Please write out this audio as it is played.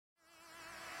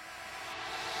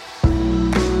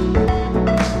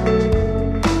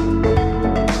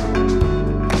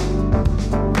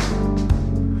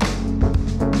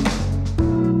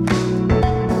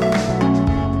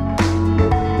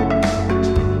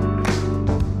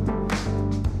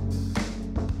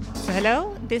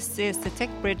Hello, this is the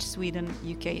TechBridge Sweden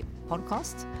UK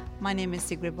podcast. My name is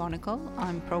Sigrid Barnacle.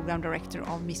 I'm Program Director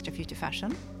of Mistra Future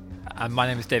Fashion. And my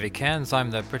name is David Cairns. I'm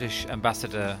the British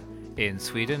Ambassador in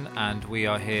Sweden, and we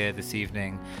are here this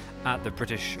evening at the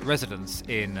British residence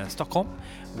in Stockholm,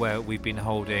 where we've been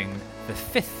holding the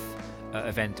fifth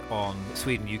event on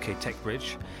Sweden-UK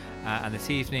TechBridge. And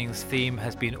this evening's theme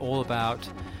has been all about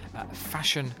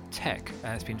fashion tech,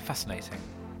 and it's been fascinating.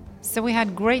 So we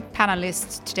had great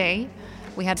panelists today.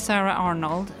 We had Sarah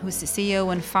Arnold, who's the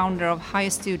CEO and founder of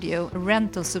Hire Studio, a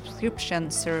rental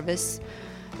subscription service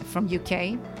from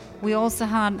UK. We also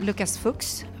had Lucas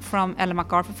Fuchs from Ellen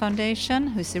MacArthur Foundation,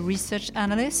 who's a research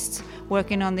analyst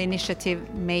working on the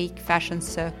initiative Make Fashion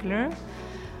Circular.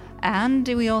 And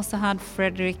we also had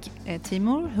Fredrik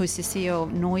Timur, who's the CEO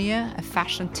of Neue, a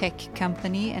fashion tech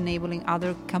company enabling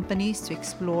other companies to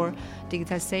explore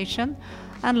digitalization.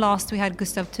 And last, we had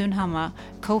Gustav Thunhammar,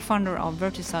 co-founder of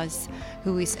Vertisize,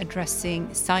 who is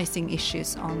addressing sizing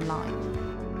issues online.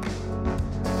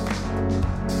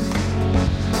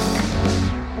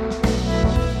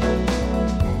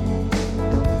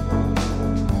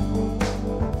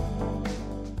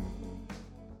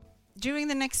 During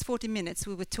the next 40 minutes,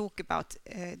 we will talk about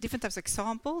different types of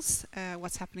examples,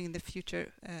 what's happening in the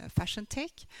future fashion tech,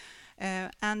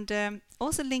 and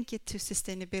also link it to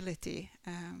sustainability.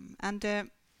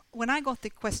 When I got the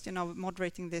question of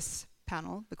moderating this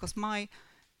panel, because my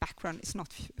background is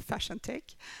not fashion tech,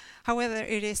 however,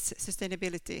 it is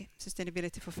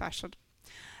sustainability for fashion.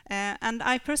 And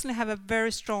I personally have a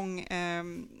very strong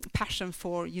passion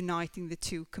for uniting the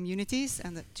two communities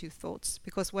and the two thoughts,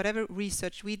 because whatever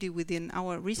research we do within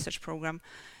our research program,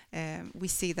 we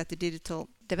see that the digital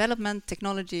development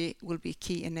technology will be a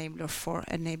key enabler for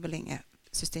enabling a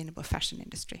sustainable fashion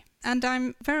industry. And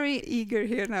I'm very eager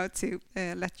here now to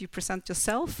let you present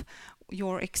yourself,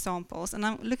 your examples. And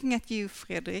I'm looking at you,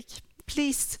 Fredrik.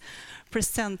 Please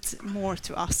present more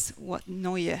to us what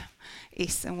Neue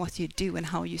is and what you do and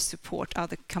how you support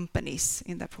other companies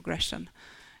in their progression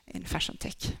in fashion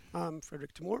tech. I'm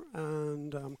Fredrik Timur,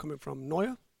 and I'm coming from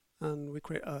Neue, and we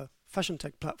create a fashion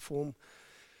tech platform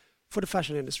for the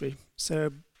fashion industry.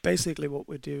 So basically what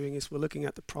we're doing is we're looking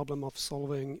at the problem of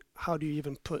solving how do you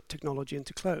even put technology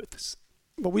into clothes.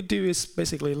 What we do is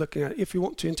basically looking at if you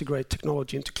want to integrate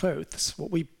technology into clothes,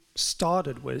 what we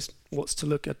started with was to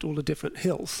look at all the different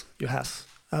hills you have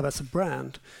as a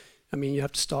brand. I mean, you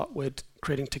have to start with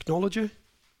creating technology,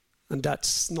 and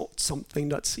that's not something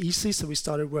that's easy. So we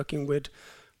started working with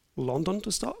London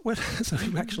to start with. So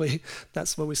actually,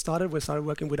 that's where we started. We started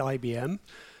working with IBM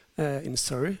in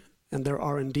Surrey and their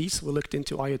R&D. So we looked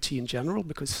into IoT in general,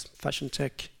 because fashion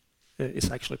tech is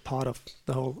actually part of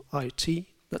the whole IoT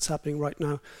that's happening right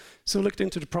now. So we looked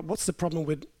into what's the problem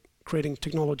with creating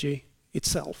technology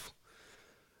itself.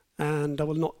 And I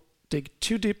will not dig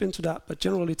too deep into that, but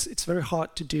generally it's very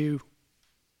hard to do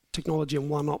technology in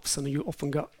one-offs, and you often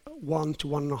got 1 to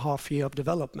 1.5 years of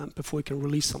development before you can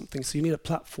release something. So you need a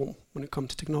platform when it comes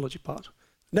to technology part.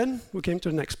 Then we came to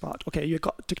the next part. Okay, you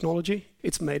got technology.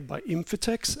 It's made by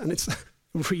Infotech, and it's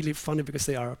really funny because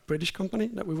they are a British company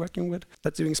that we're working with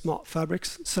that's doing smart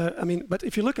fabrics. So, I mean, but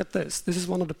if you look at this is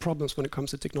one of the problems when it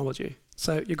comes to technology.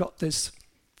 So you got this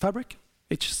fabric,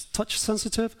 it's touch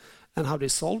sensitive, and how they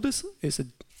solve this is a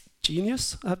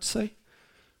genius, I have to say.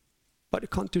 But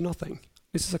it can't do nothing.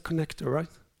 This is a connector, right?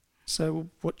 So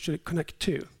what should it connect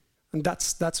to? And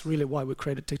that's really why we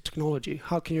created technology.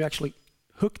 How can you actually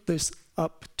hook this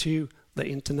up to the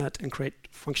internet and create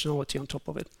functionality on top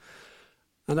of it?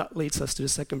 And that leads us to the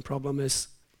second problem is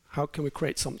how can we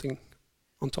create something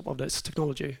on top of this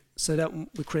technology? So that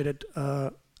we created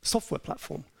a software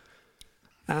platform.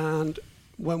 And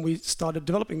when we started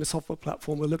developing the software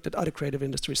platform, we looked at other creative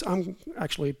industries. I'm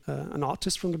actually an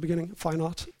artist from the beginning, fine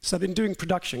art. So I've been doing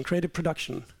production, creative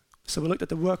production. So we looked at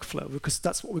the workflow, because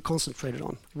that's what we concentrated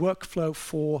on. Workflow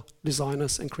for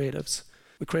designers and creatives.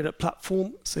 We created a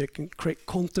platform so you can create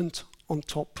content on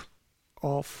top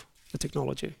of the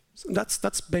technology. So that's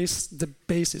the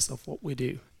basis of what we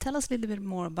do. Tell us a little bit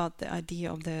more about the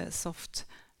idea of the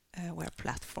software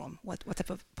platform. What type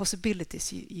of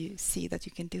possibilities you see that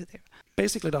you can do there?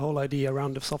 Basically, the whole idea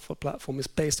around the software platform is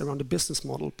based around the business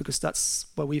model, because that's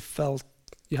where we felt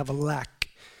you have a lack.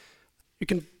 You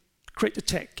can create the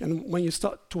tech, and when you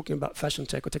start talking about fashion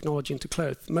tech or technology into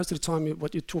clothes, most of the time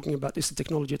what you're talking about is the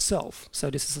technology itself. So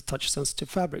this is a touch-sensitive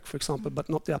fabric, for example, but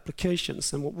not the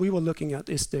applications. And what we were looking at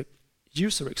is the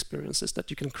user experiences that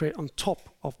you can create on top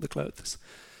of the clothes.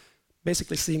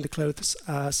 Basically seeing the clothes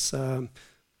as an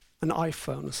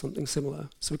iPhone or something similar.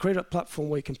 So we created a platform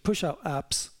where you can push out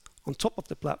apps on top of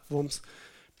the platforms,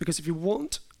 because if you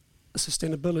want a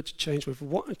sustainability change, if we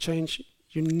want a change,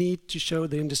 you need to show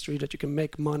the industry that you can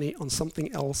make money on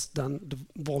something else than the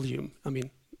volume. I mean,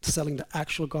 selling the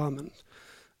actual garment.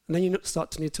 And then you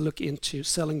start to need to look into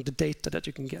selling the data that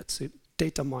you can get, so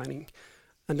data mining.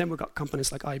 And then we've got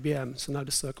companies like IBM, so now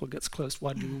the circle gets closed.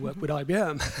 Why do we work with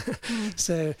IBM?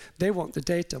 So they want the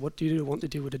data. What do you want to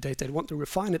do with the data? They want to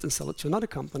refine it and sell it to another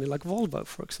company like Volvo,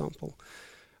 for example.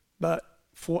 But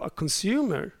for a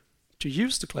consumer to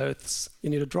use the clothes, you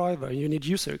need a driver and you need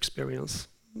user experience.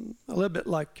 A little bit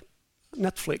like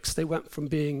Netflix. They went from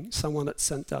being someone that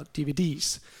sent out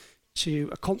DVDs to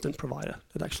a content provider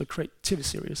that actually create TV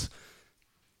series.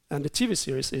 And the TV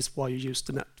series is why you use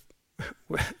the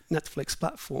Netflix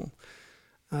platform.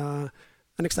 And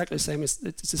exactly the same, it's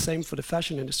the same for the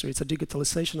fashion industry. It's a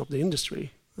digitalization of the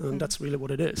industry, and that's really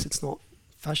what it is. It's not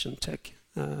fashion tech.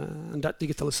 And that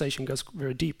digitalization goes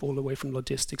very deep, all the way from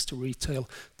logistics to retail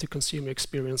to consumer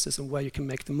experiences and where you can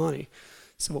make the money.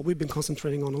 So what we've been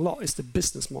concentrating on a lot is the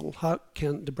business model. How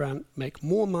can the brand make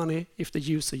more money if the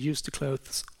user uses the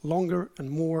clothes longer and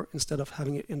more instead of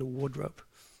having it in the wardrobe?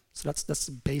 So that's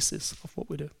the basis of what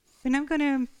we do. We're now going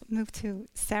to move to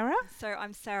Sarah. So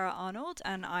I'm Sarah Arnold,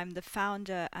 and I'm the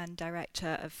founder and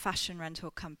director of fashion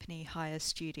rental company Hire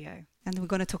Studio. And we're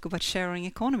going to talk about sharing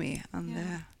economy and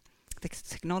the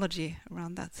technology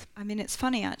around that. I mean, it's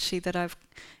funny actually that I've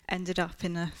ended up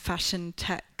in a fashion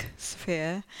tech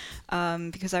sphere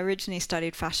because I originally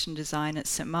studied fashion design at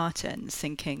St. Martin's,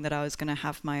 thinking that I was going to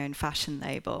have my own fashion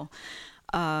label.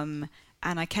 And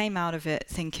I came out of it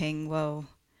thinking, well,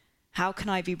 how can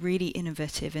I be really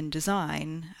innovative in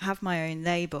design, have my own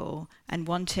label, and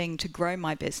wanting to grow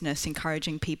my business,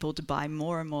 encouraging people to buy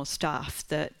more and more stuff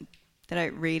that they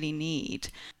don't really need.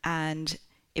 And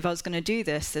if I was going to do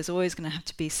this, there's always going to have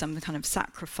to be some kind of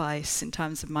sacrifice in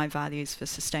terms of my values for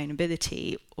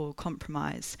sustainability or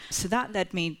compromise. So that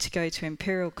led me to go to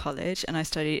Imperial College, and I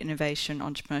studied innovation,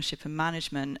 entrepreneurship and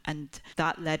management, and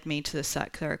that led me to the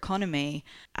circular economy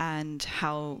and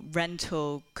how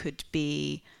rental could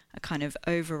be a kind of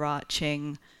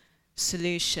overarching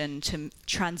solution to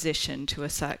transition to a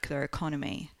circular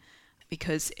economy.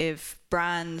 Because if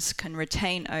brands can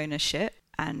retain ownership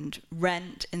and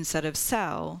rent instead of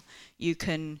sell, you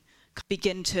can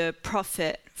begin to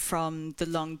profit from the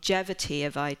longevity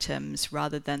of items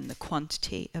rather than the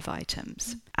quantity of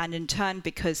items. And in turn,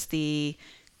 because the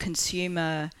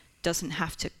consumer doesn't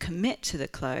have to commit to the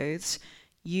clothes,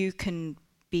 you can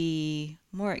be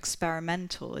more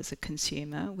experimental as a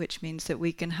consumer, which means that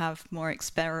we can have more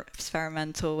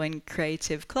experimental and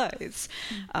creative clothes.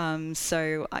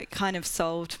 So I kind of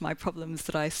solved my problems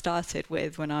that I started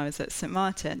with when I was at St.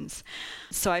 Martin's.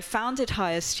 So I founded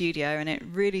Hire Studio, and it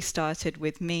really started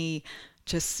with me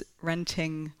just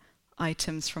renting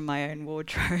items from my own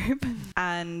wardrobe.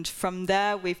 And from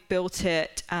there, we've built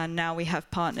it, and now we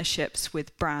have partnerships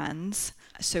with brands.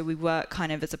 So we work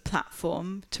kind of as a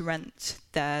platform to rent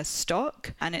their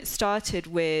stock. And it started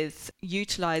with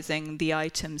utilizing the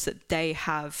items that they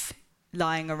have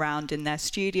lying around in their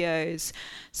studios,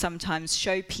 sometimes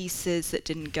showpieces that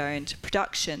didn't go into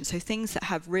production. So things that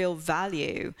have real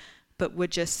value, but were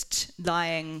just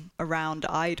lying around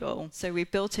idle. So we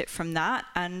built it from that.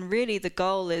 And really the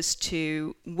goal is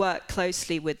to work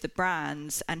closely with the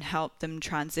brands and help them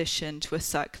transition to a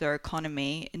circular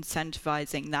economy,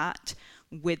 incentivizing that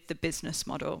with the business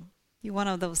model. You're one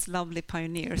of those lovely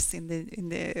pioneers in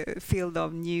the field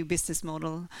of new business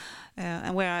model,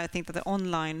 and where I think that the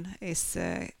online is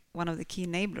one of the key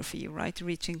enablers for you, right?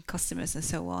 Reaching customers and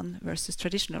so on versus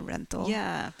traditional rental.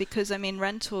 Yeah, because I mean,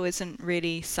 rental isn't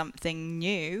really something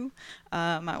new.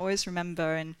 I always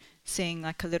remember seeing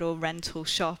like a little rental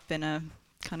shop in a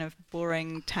kind of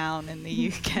boring town in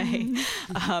the UK.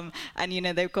 And, you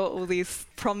know, they've got all these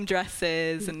prom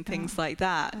dresses and things like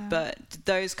that. But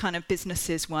those kind of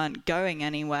businesses weren't going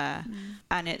anywhere.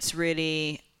 And it's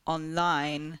really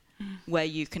online where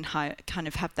you can kind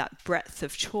of have that breadth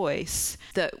of choice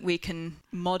that we can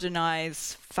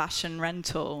modernize fashion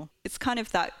rental. It's kind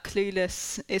of that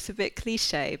clueless, it's a bit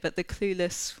cliche, but the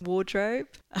clueless wardrobe.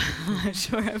 I'm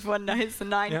sure everyone knows the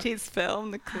 90s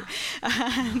film.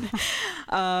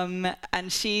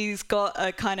 And she's got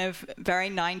a kind of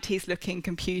very 90s looking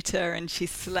computer, and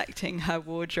she's selecting her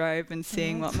wardrobe and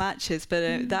seeing what matches.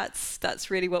 But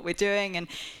that's really what we're doing. And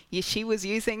she was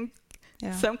using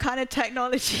some kind of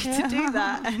technology to do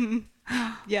that. And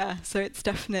so it's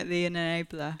definitely an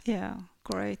enabler. Yeah,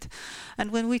 great.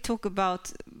 And when we talk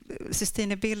about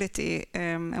sustainability,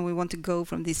 and we want to go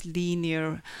from this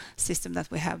linear system that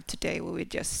we have today, where we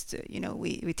just,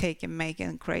 we take and make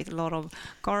and create a lot of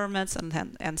garments and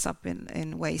then ends up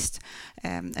in waste.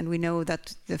 And we know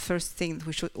that the first thing that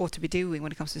we ought to be doing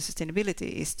when it comes to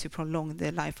sustainability is to prolong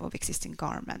the life of existing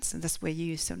garments, and that's where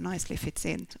you so nicely fits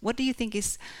in. What do you think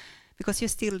is, because you're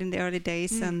still in the early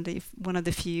days and if one of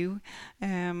the few,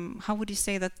 how would you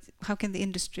say that, how can the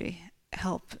industry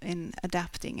help in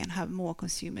adapting and have more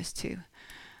consumers to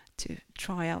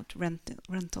try out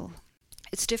rental?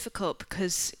 It's difficult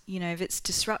because, if it's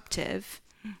disruptive,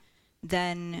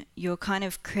 then you're kind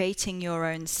of creating your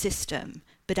own system,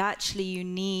 but actually you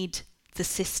need the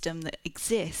system that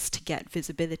exists to get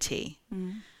visibility.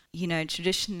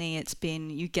 Traditionally it's been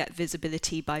you get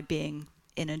visibility by being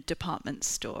in a department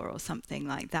store or something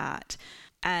like that.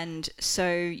 And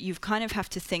so you kind of have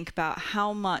to think about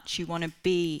how much you want to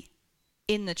be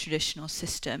in the traditional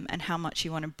system and how much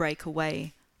you want to break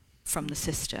away from the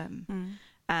system.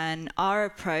 And our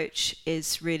approach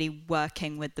is really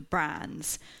working with the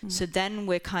brands. So then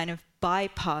we're kind of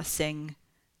bypassing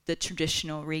the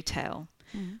traditional retail,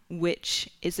 which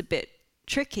is a bit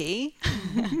tricky.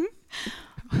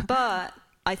 But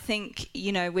I think,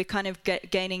 we're kind of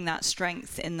gaining that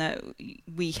strength in that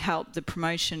we help the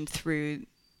promotion through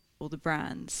all the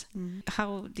brands.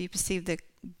 How do you perceive the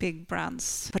big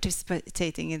brands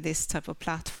participating in this type of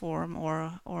platform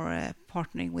or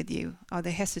partnering with you? Are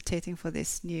they hesitating for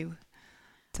this new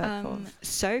type of?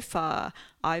 So far,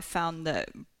 I've found that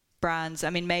brands,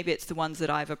 maybe it's the ones that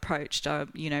I've approached are,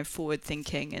 forward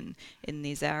thinking in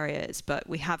these areas, but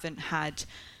we haven't had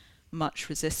much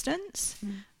resistance.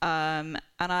 And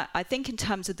I think in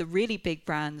terms of the really big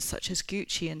brands such as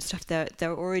Gucci and stuff,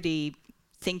 they're already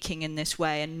thinking in this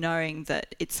way and knowing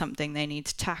that it's something they need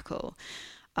to tackle.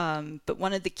 But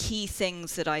one of the key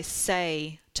things that I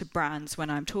say to brands when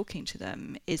I'm talking to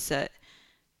them is that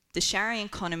the sharing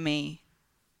economy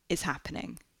is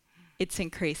happening. It's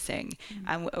increasing.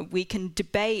 And we can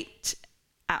debate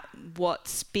at what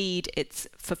speed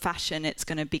for fashion it's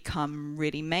going to become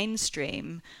really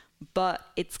mainstream, but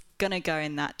it's going to go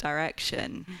in that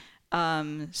direction.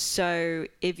 So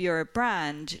if you're a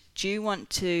brand, do you want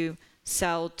to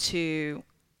sell to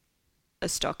a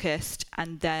stockist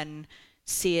and then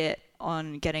see it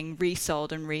on getting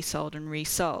resold and resold and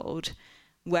resold,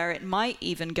 where it might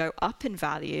even go up in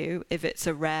value if it's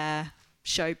a rare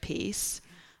showpiece,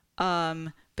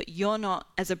 but you're not,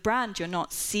 as a brand, you're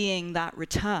not seeing that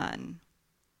return.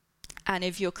 And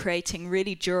if you're creating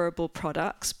really durable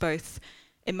products, both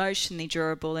emotionally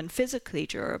durable and physically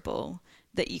durable,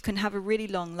 that you can have a really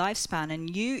long lifespan, and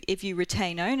if you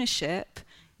retain ownership,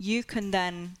 you can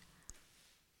then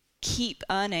keep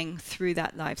earning through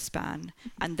that lifespan,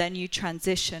 and then you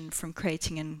transition from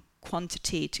creating in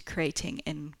quantity to creating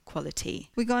in quality.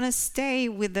 We're going to stay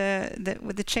with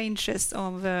the changes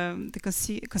of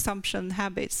the consumption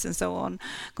habits and so on.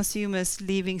 Consumers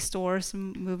leaving stores,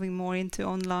 moving more into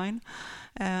online.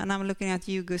 And I'm looking at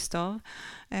you, Gustav.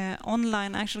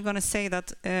 Online, I'm actually going to say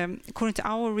that according to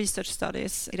our research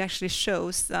studies, it actually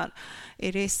shows that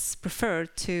it is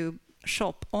preferred to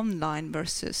shop online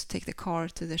versus take the car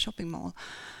to the shopping mall,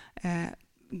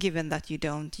 given that you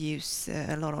don't use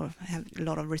have a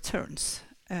lot of returns.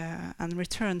 And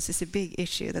returns is a big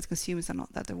issue that consumers are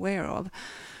not that aware of.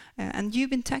 And you've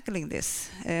been tackling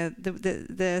this,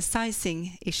 the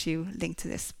sizing issue linked to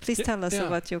this. Please tell us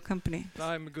about your company.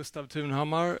 I'm Gustav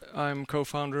Thunhammar. I'm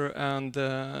co-founder and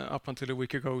up until a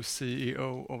week ago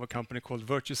CEO of a company called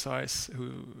VirtuSize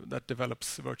that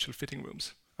develops virtual fitting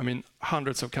rooms.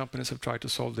 Hundreds of companies have tried to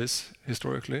solve this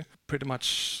historically. Pretty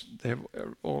much they've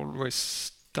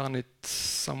always done it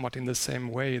somewhat in the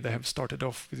same way. They have started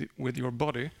off with your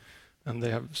body, and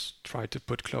they have tried to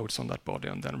put clothes on that body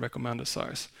and then recommend a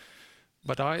size.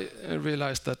 But I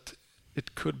realized that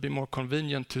it could be more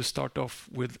convenient to start off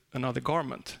with another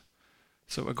garment.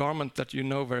 So a garment that you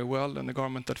know very well and a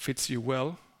garment that fits you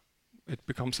well, it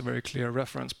becomes a very clear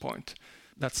reference point.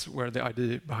 That's where the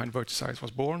idea behind VirtuSize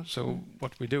was born. So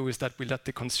what we do is that we let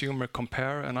the consumer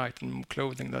compare an item of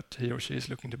clothing that he or she is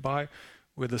looking to buy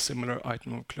with a similar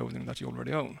item of clothing that you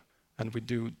already own. And we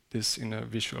do this in a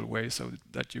visual way so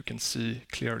that you can see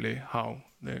clearly how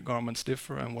the garments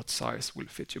differ and what size will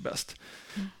fit you best.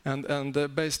 And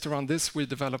based around this, we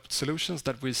developed solutions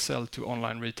that we sell to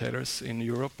online retailers in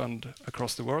Europe and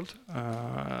across the world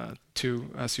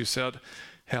to, as you said,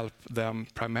 help them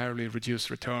primarily reduce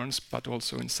returns, but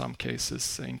also in some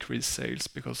cases increase sales,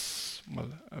 because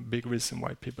a big reason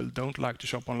why people don't like to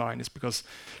shop online is because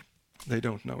they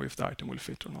don't know if the item will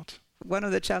fit or not. one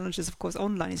of the challenges, of course,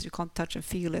 online is you can't touch and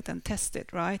feel it and test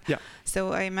it, right? Yeah.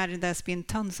 So I imagine there's been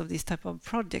tons of these type of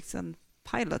projects and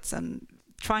pilots and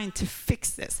trying to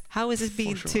fix this. How has it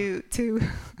been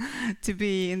to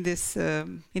be in this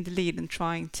in the lead and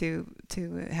trying to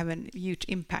have a huge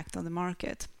impact on the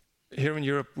market? Here in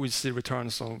Europe, we see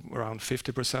returns of around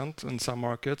 50%. In some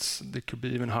markets, they could be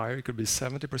even higher. It could be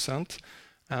 70%.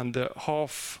 And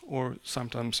half or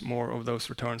sometimes more of those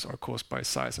returns are caused by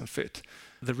size and fit.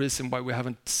 The reason why we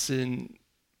haven't seen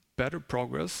better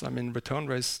progress, I mean, return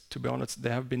rates, to be honest, they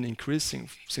have been increasing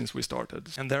since we started.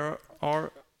 And there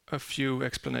are a few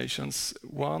explanations.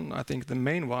 One, I think the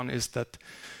main one is that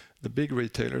the big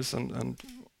retailers and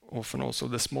often also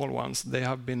the small ones, they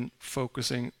have been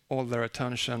focusing all their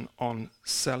attention on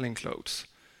selling clothes.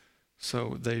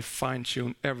 So they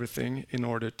fine-tune everything in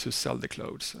order to sell the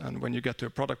clothes. And when you get to a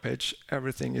product page,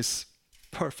 everything is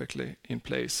perfectly in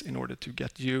place in order to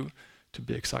get you to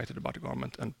be excited about the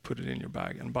garment and put it in your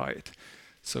bag and buy it.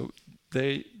 So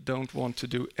they don't want to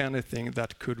do anything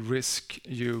that could risk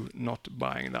you not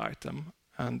buying the item.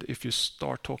 And if you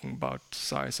start talking about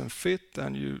size and fit,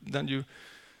 then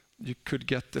you could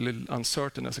get a little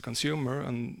uncertain as a consumer,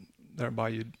 and thereby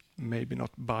you'd maybe not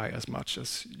buy as much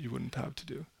as you wouldn't have to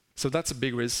do. So that's a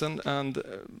big reason, and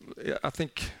I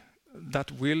think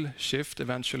that will shift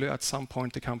eventually. At some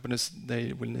point, the companies,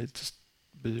 they will need to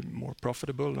be more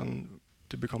profitable, and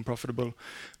to become profitable,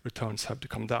 returns have to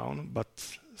come down. But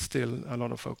still, a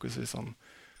lot of focus is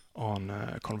on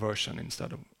conversion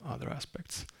instead of other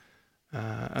aspects.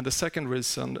 And the second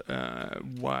reason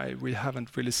why we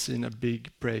haven't really seen a big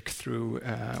breakthrough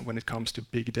when it comes to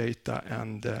big data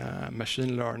and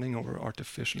machine learning or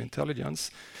artificial intelligence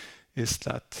is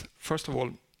that, first of all,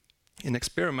 in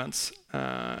experiments,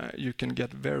 you can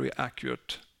get very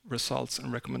accurate results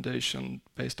and recommendation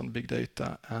based on big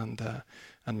data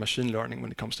and machine learning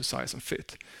when it comes to size and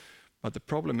fit. But the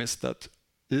problem is that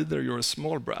either you're a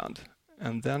small brand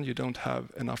and then you don't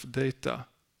have enough data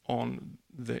on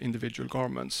the individual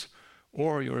garments,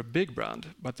 or you're a big brand,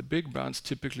 but the big brands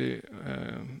typically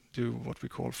do what we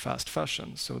call fast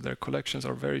fashion, so their collections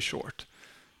are very short.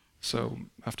 So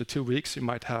after 2 weeks, you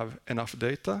might have enough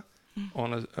data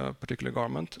on a particular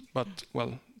garment, but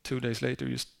 2 days later,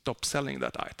 you stop selling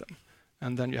that item,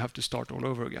 and then you have to start all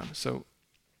over again. So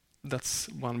that's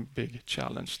one big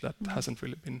challenge that hasn't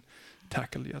really been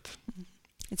tackled yet.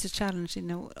 It's a challenge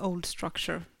in an old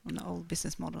structure, an old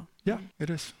business model. Yeah, it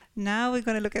is. Now we're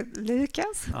going to look at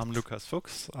Lucas. I'm Lucas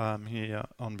Fuchs. I'm here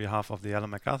on behalf of the Ellen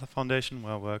MacArthur Foundation,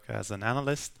 where I work as an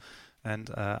analyst.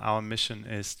 And our mission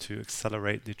is to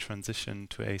accelerate the transition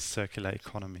to a circular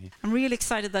economy. I'm really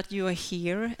excited that you are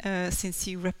here since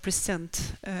you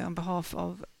represent on behalf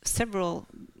of several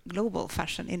global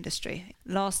fashion industry.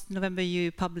 Last November,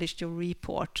 you published your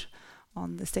report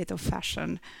on the state of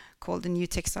fashion called The New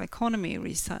Textile Economy,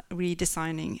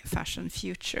 Redesigning Fashion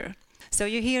Future. So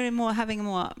you're here having a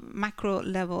more macro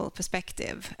level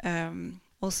perspective.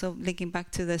 Also linking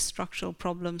back to the structural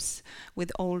problems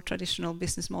with old traditional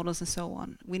business models and so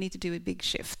on. We need to do a big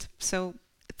shift. So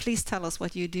please tell us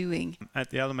what you're doing. At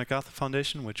the Ellen MacArthur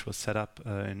Foundation, which was set up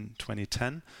in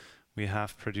 2010, we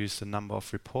have produced a number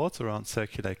of reports around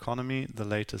circular economy, the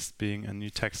latest being A New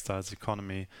Textiles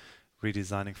Economy,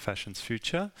 Redesigning Fashion's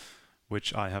Future,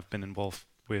 which I have been involved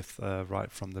with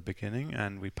right from the beginning,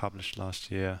 and we published last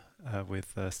year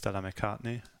with Stella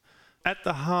McCartney. At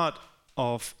the heart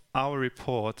of our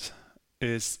report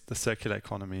is the circular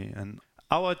economy, and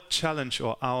our challenge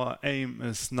or our aim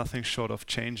is nothing short of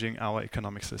changing our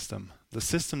economic system. The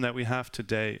system that we have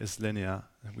today is linear.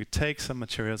 We take some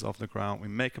materials off the ground, we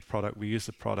make a product, we use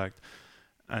the product,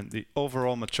 and the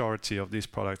overall majority of these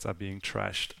products are being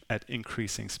trashed at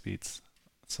increasing speeds.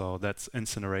 So that's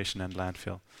incineration and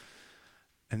landfill.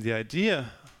 And the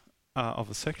idea of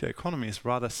a circular economy is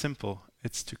rather simple.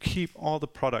 It's to keep all the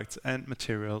products and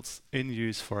materials in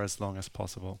use for as long as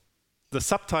possible. The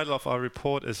subtitle of our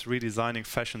report is Redesigning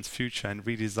Fashion's Future, and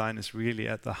redesign is really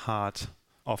at the heart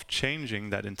of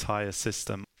changing that entire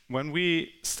system. When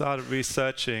we started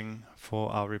researching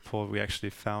for our report, we actually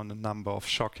found a number of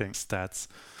shocking stats.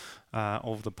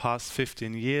 Over the past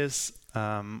 15 years,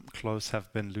 clothes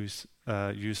have been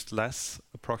used less,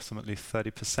 approximately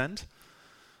 30%.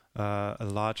 A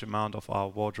large amount of our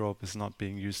wardrobe is not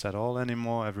being used at all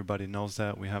anymore. Everybody knows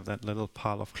that. We have that little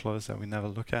pile of clothes that we never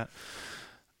look at.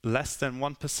 Less than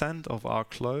 1% of our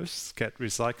clothes get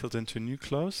recycled into new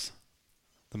clothes.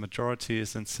 The majority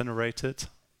is incinerated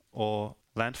or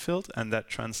landfilled, and that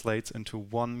translates into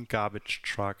 1 garbage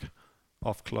truck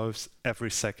of clothes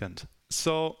every second.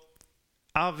 So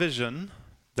our vision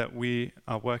that we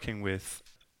are working with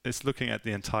is looking at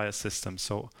the entire system.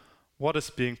 So what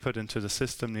is being put into the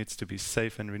system needs to be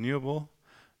safe and renewable.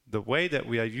 The way that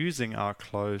we are using our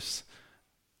clothes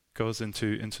goes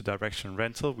into direction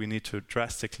rental. We need to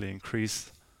drastically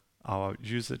increase our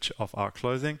usage of our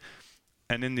clothing.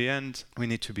 And in the end, we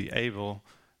need to be able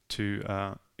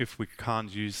to, if we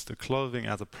can't use the clothing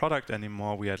as a product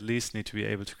anymore, we at least need to be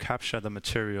able to capture the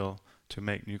material to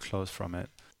make new clothes from it.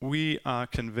 We are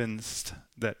convinced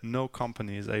that no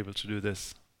company is able to do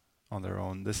this on their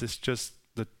own. This is just,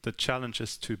 the challenge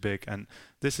is too big, and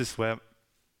this is where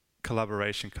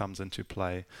collaboration comes into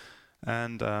play.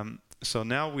 And so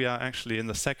now we are actually in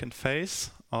the second phase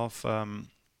of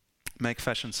Make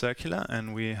Fashion Circular,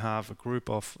 and we have a group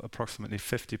of approximately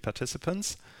 50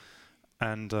 participants.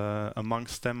 And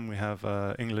amongst them, we have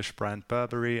English brand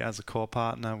Burberry as a core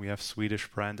partner. We have Swedish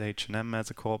brand H&M as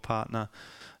a core partner.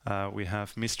 We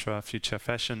have Mistra Future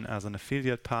Fashion as an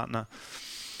affiliate partner.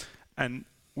 And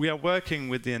we are working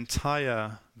with the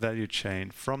entire value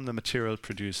chain, from the material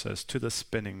producers to the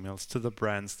spinning mills, to the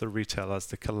brands, the retailers,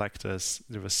 the collectors,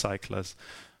 the recyclers.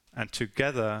 And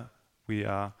together, we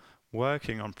are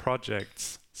working on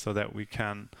projects so that we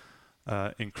can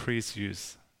increase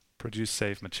use, produce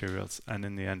safe materials, and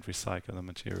in the end recycle the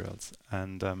materials.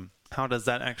 And how does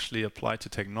that actually apply to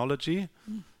technology?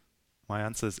 My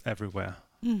answer is everywhere.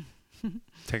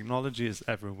 Technology is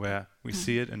everywhere. We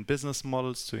see it in business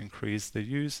models to increase the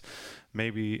use.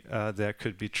 Maybe there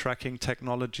could be tracking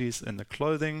technologies in the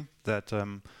clothing that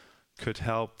could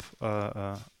help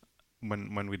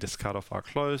when we discard off our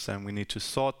clothes and we need to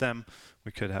sort them.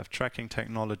 We could have tracking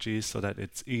technologies so that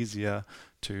it's easier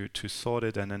to sort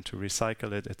it and then to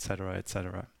recycle it, etc.,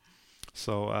 etc.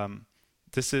 So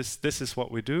this is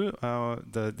what we do.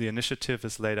 The initiative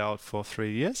is laid out for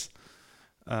 3 years,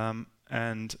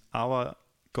 and our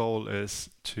goal is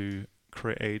to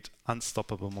create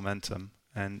unstoppable momentum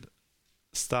and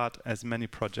start as many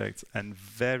projects, and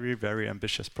very, very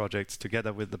ambitious projects,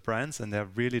 together with the brands, and they're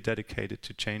really dedicated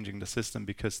to changing the system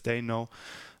because they know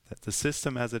that the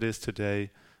system as it is today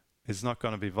is not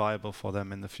going to be viable for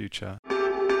them in the future.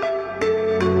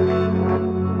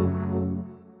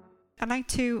 I'd like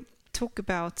to talk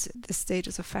about the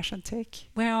stages of fashion tech.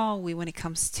 Where are we when it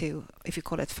comes to, if you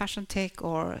call it fashion tech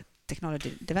or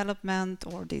technology development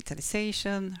or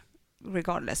digitalization,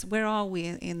 regardless, where are we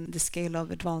in the scale of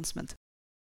advancement?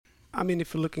 I mean,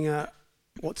 if you're looking at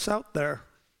what's out there,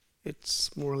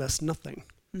 it's more or less nothing,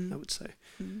 I would say.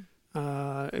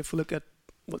 If we look at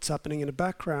what's happening in the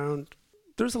background,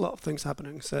 there's a lot of things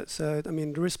happening. So I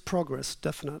mean, there is progress,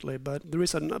 definitely, but there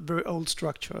is a very old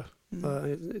structure.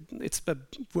 It's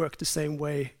worked the same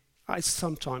way. I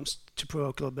sometimes, to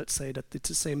provoke a little bit, say that it's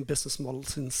the same business model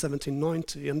since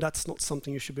 1790, and that's not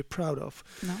something you should be proud of.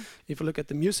 No. If you look at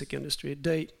the music industry,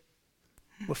 they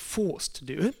were forced to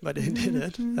do it, but they did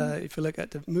it. If you look at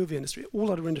the movie industry,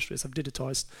 all other industries have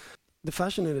digitized. The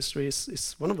fashion industry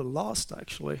is one of the last,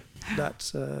 actually, that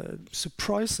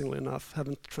surprisingly enough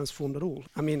haven't transformed at all.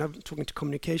 I mean, I'm talking to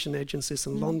communication agencies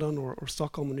in London or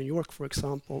Stockholm or New York, for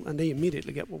example, and they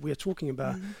immediately get what we are talking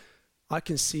about. I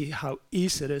can see how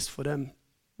easy it is for them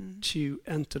to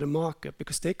enter the market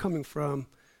because they're coming from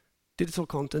digital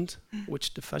content,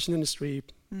 which the fashion industry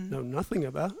know nothing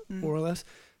about, more or less.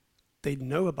 They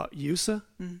know about user.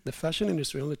 The fashion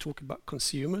industry only talk about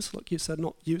consumers, like you said,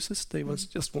 not users. They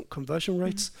just want conversion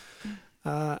rates.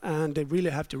 And they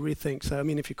really have to rethink. So, I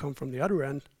mean, if you come from the other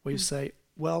end, where you say,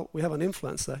 well, we have an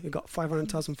influencer, you got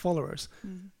 500,000 followers.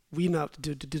 We now have to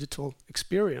do the digital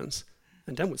experience,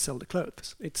 and then we sell the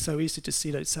clothes. It's so easy to see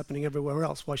that it's happening everywhere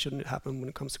else. Why shouldn't it happen when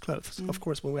it comes to clothes? Of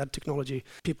course, when we add technology,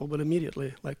 people will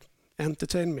immediately, like,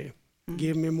 entertain me.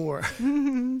 Give me more.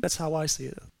 That's how I see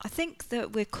it. I think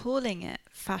that we're calling it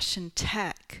fashion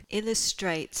tech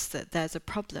illustrates that there's a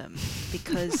problem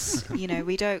because, you know,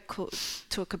 we don't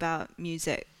talk about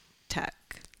music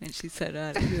tech, and she said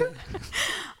earlier.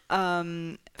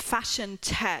 Fashion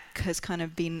tech has kind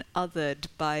of been othered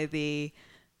by the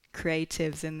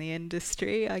creatives in the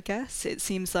industry, I guess. It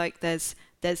seems like there's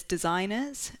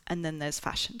designers and then there's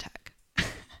fashion tech.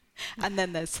 And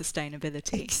then there's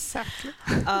sustainability. Exactly.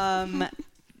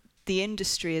 The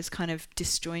industry is kind of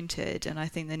disjointed, and I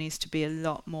think there needs to be a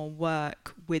lot more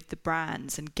work with the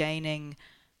brands and gaining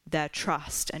their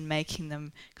trust and making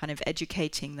them, kind of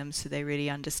educating them so they really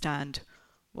understand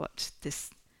what this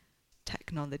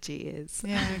technology is.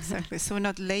 Yeah, exactly. So we're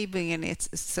not labeling it,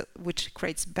 which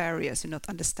creates barriers. You're not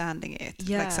understanding it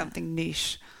like something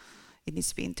niche. It needs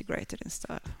to be integrated and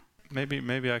stuff.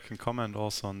 Maybe I can comment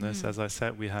also on this. As I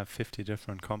said, we have 50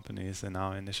 different companies in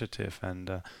our initiative,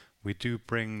 and we do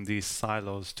bring these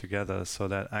silos together so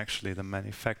that actually the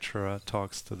manufacturer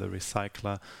talks to the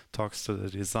recycler, talks to the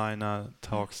designer,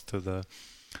 talks to the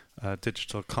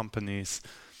digital companies,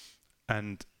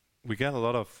 and we get a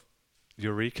lot of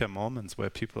eureka moments where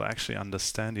people actually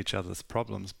understand each other's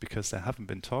problems because they haven't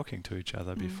been talking to each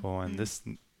other before, and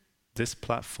this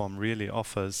platform really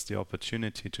offers the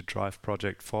opportunity to drive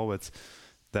project forwards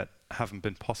that haven't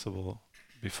been possible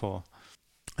before.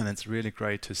 And it's really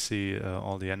great to see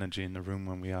all the energy in the room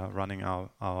when we are running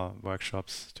our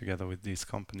workshops together with these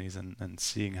companies and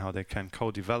seeing how they can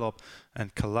co-develop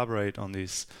and collaborate on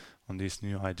these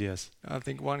new ideas. I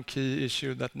think one key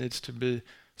issue that needs to be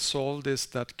solved is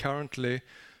that currently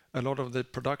a lot of the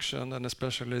production and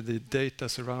especially the data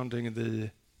surrounding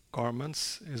the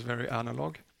garments is very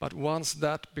analog. But once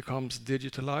that becomes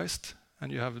digitalized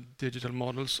and you have digital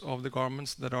models of the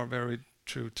garments that are very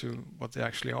true to what they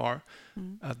actually are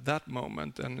at that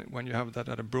moment, and when you have that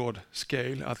at a broad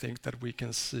scale, I think that we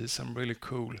can see some really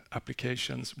cool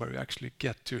applications where you actually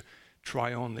get to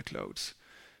try on the clothes.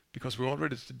 Because we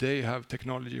already today have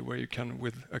technology where you can,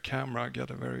 with a camera,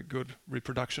 get a very good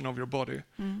reproduction of your body,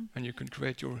 and you can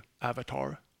create your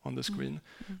avatar on the screen,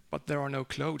 but there are no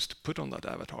clothes to put on that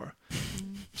avatar.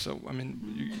 So, I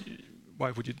mean,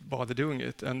 why would you bother doing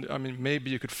it? And I mean, maybe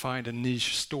you could find a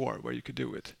niche store where you could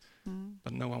do it,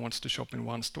 but no one wants to shop in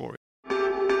one store.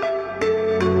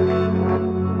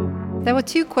 There were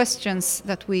two questions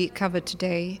that we covered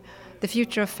today: the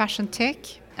future of fashion tech,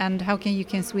 and how can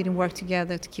UK and Sweden work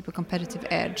together to keep a competitive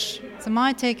edge. So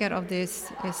my take out of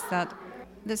this is that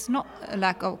there's not a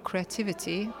lack of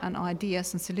creativity and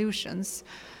ideas and solutions.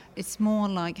 It's more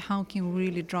like how can we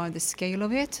really drive the scale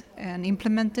of it and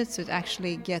implement it so it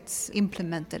actually gets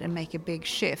implemented and make a big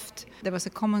shift. There was a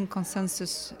common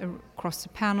consensus across the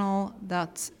panel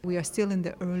that we are still in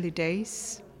the early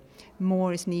days.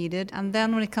 More is needed. And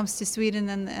then when it comes to Sweden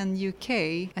and UK,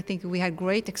 I think we had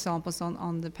great examples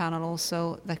on the panel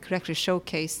also that could actually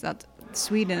showcase that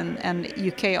Sweden and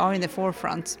UK are in the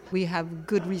forefront. We have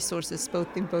good resources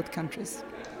in both countries.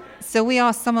 So we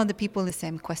asked some of the people the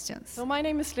same questions. So my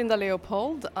name is Linda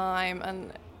Leopold. I'm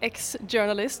an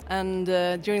ex-journalist, and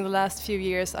during the last few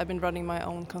years I've been running my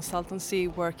own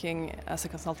consultancy, working as a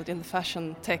consultant in the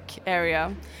fashion tech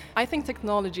area. I think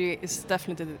technology is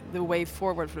definitely the way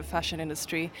forward for the fashion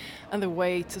industry and the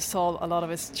way to solve a lot of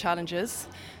its challenges,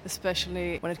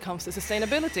 especially when it comes to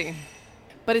sustainability.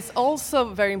 But it's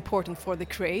also very important for the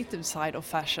creative side of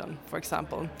fashion, for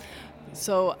example.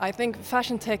 So I think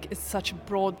fashion tech is such a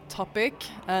broad topic,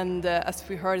 and as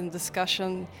we heard in the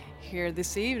discussion here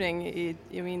this evening,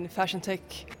 fashion tech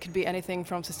could be anything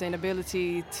from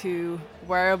sustainability to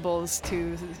wearables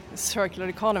to circular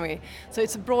economy. So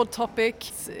it's a broad topic.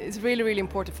 It's really, really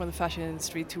important for the fashion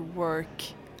industry to work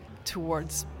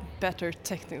towards better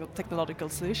technological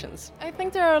solutions. I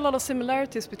think there are a lot of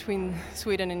similarities between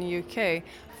Sweden and the UK.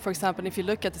 For example, if you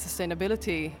look at the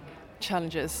sustainability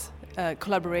challenges,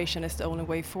 collaboration is the only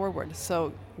way forward.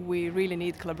 So we really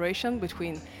need collaboration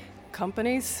between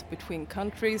companies, between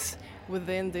countries,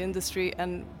 within the industry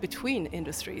and between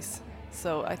industries.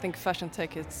 So I think fashion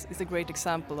tech is a great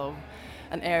example of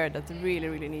an area that really,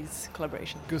 really needs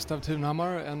collaboration. Gustav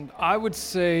Thunhammar, and I would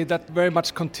say that very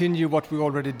much continue what we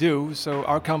already do. So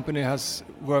our company has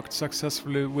worked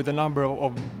successfully with a number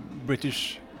of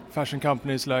British fashion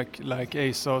companies like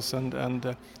ASOS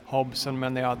and Hobbs and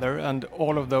many other, and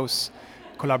all of those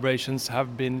collaborations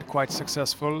have been quite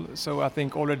successful. So I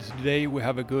think already today we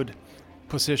have a good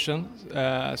position.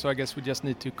 So I guess we just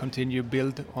need to continue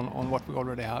build on what we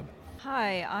already have.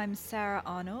 Hi, I'm Sarah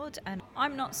Arnold, and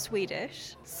I'm not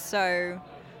Swedish, so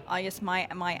I guess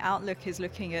my outlook is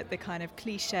looking at the kind of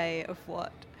cliche of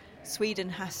what Sweden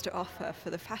has to offer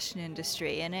for the fashion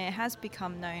industry, and it has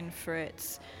become known for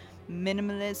its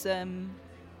minimalism,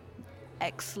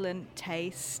 excellent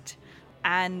taste,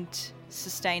 and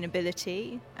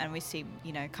sustainability. And we see,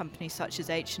 companies such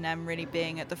as H&M really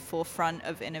being at the forefront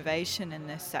of innovation in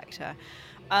this sector.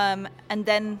 And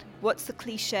then what's the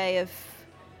cliche of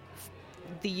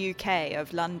the UK,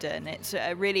 of London? It's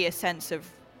really a sense of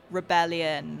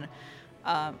rebellion,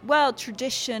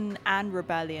 tradition and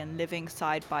rebellion living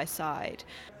side by side.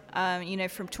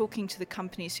 From talking to the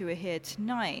companies who are here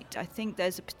tonight, I think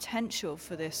there's a potential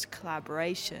for this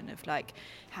collaboration of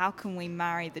how can we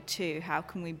marry the two? How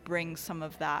can we bring some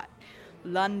of that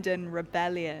London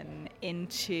rebellion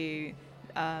into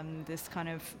this kind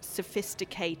of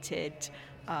sophisticated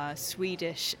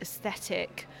Swedish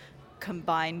aesthetic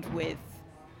combined with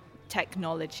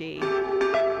technology?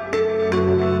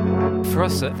 For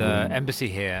us at the embassy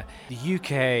here, the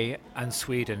UK and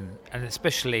Sweden, and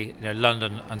especially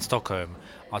London and Stockholm,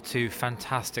 are two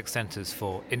fantastic centres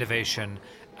for innovation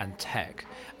and tech.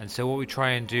 And so what we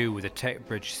try and do with the Tech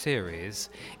Bridge series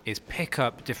is pick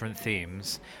up different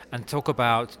themes and talk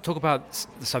about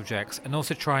the subjects, and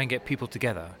also try and get people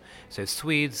together. So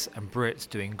Swedes and Brits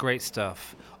doing great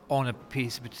stuff on a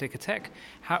piece of particular tech.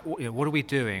 What are we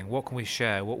doing? What can we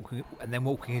share? And then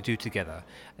what can we do together?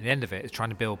 And the end of it is trying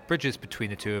to build bridges between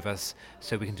the two of us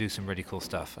so we can do some really cool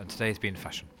stuff. And today's been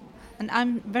fashion. And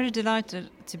I'm very delighted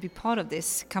to be part of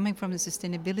this, coming from the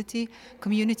sustainability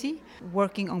community,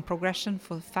 working on progression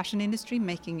for the fashion industry,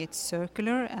 making it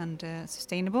circular and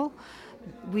sustainable.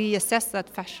 We assess that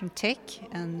fashion tech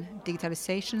and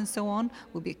digitalization and so on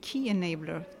will be a key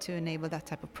enabler to enable that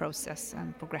type of process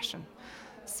and progression.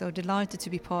 So delighted to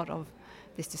be part of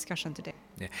this discussion today.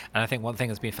 Yeah, and I think one thing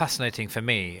that's been fascinating for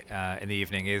me in the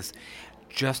evening is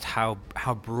just how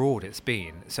broad it's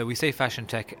been. So we say fashion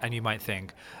tech and you might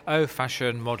think, oh,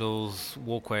 fashion, models,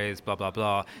 walkways, blah, blah,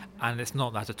 blah. And it's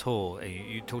not that at all.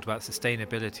 You talked about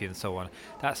sustainability and so on.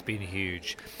 That's been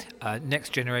huge.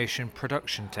 Next generation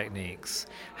production techniques.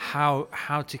 How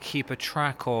to keep a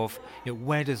track of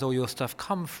where does all your stuff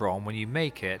come from when you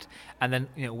make it, and then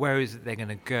where is it they're going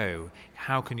to go?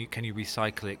 How can you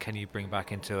recycle it? Can you bring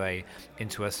back into a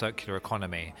circular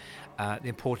economy? The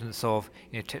importance of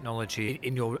technology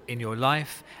in your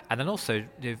life, and then also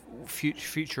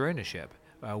future ownership.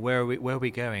 Where are we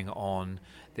going on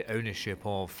the ownership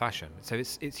of fashion? So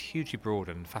it's hugely broad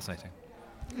and fascinating.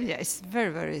 Yeah, it's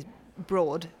very, very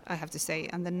broad, I have to say.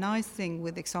 And the nice thing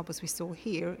with the examples we saw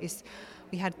here is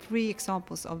we had 3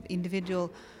 examples of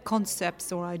individual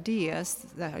concepts or ideas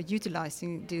that are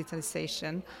utilizing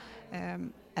digitalization.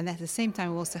 And at the same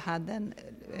time, we also had then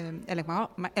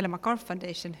Ellen MacArthur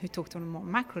Foundation, who talked on a more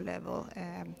macro level,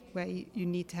 where you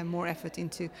need to have more effort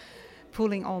into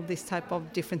pulling all this type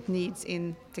of different needs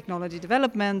in technology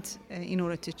development in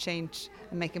order to change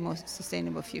and make a more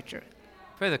sustainable future.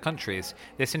 For other countries,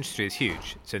 this industry is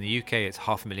huge. So in the UK, it's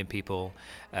 500,000 people.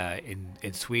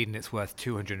 In Sweden, it's worth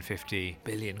 250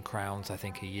 billion crowns, I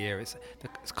think, a year. It's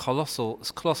colossal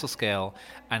scale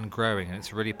and growing, and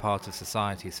it's really part of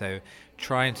society. So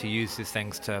trying to use these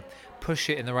things to push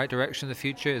it in the right direction in the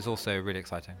future is also really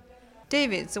exciting.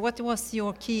 David, so what was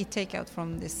your key takeout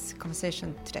from this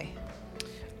conversation today?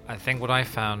 I think what I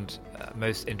found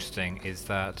most interesting is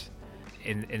that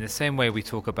in the same way we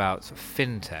talk about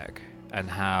fintech, and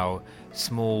how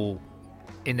small,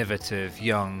 innovative,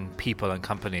 young people and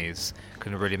companies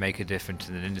can really make a difference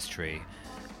in an industry.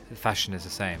 Fashion is the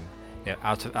same.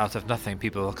 Out of nothing,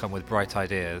 people will come with bright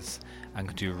ideas and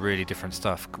can do really different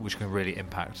stuff, which can really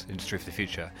impact the industry for the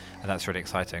future, and that's really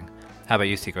exciting. How about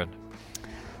you, Sigrun?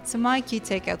 So my key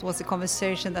takeout was a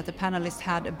conversation that the panelists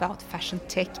had about fashion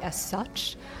tech as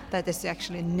such, that there's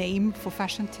actually a name for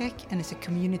fashion tech and it's a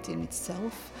community in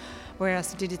itself,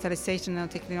 whereas digitalization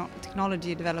and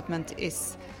technology development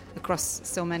is across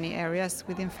so many areas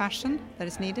within fashion that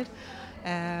is needed,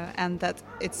 and that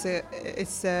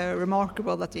it's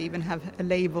remarkable that you even have a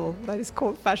label that is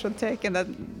called fashion tech and that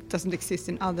doesn't exist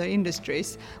in other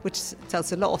industries, which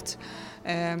tells a lot.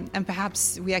 And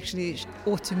perhaps we actually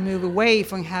ought to move away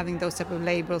from having those type of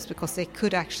labels, because they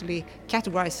could actually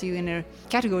categorize you in a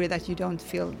category that you don't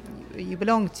feel you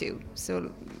belong to.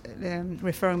 So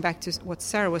referring back to what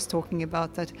Sarah was talking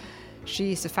about, that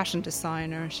she is a fashion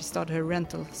designer, she started her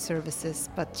rental services,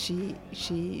 but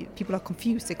people are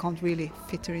confused, they can't really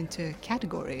fit her into a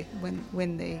category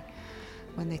when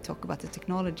they talk about the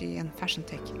technology and fashion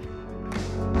tech.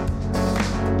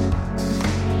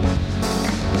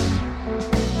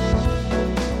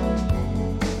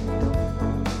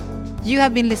 You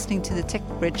have been listening to the Tech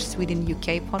Bridge Sweden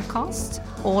UK podcast,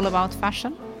 all about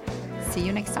fashion. See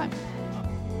you next time.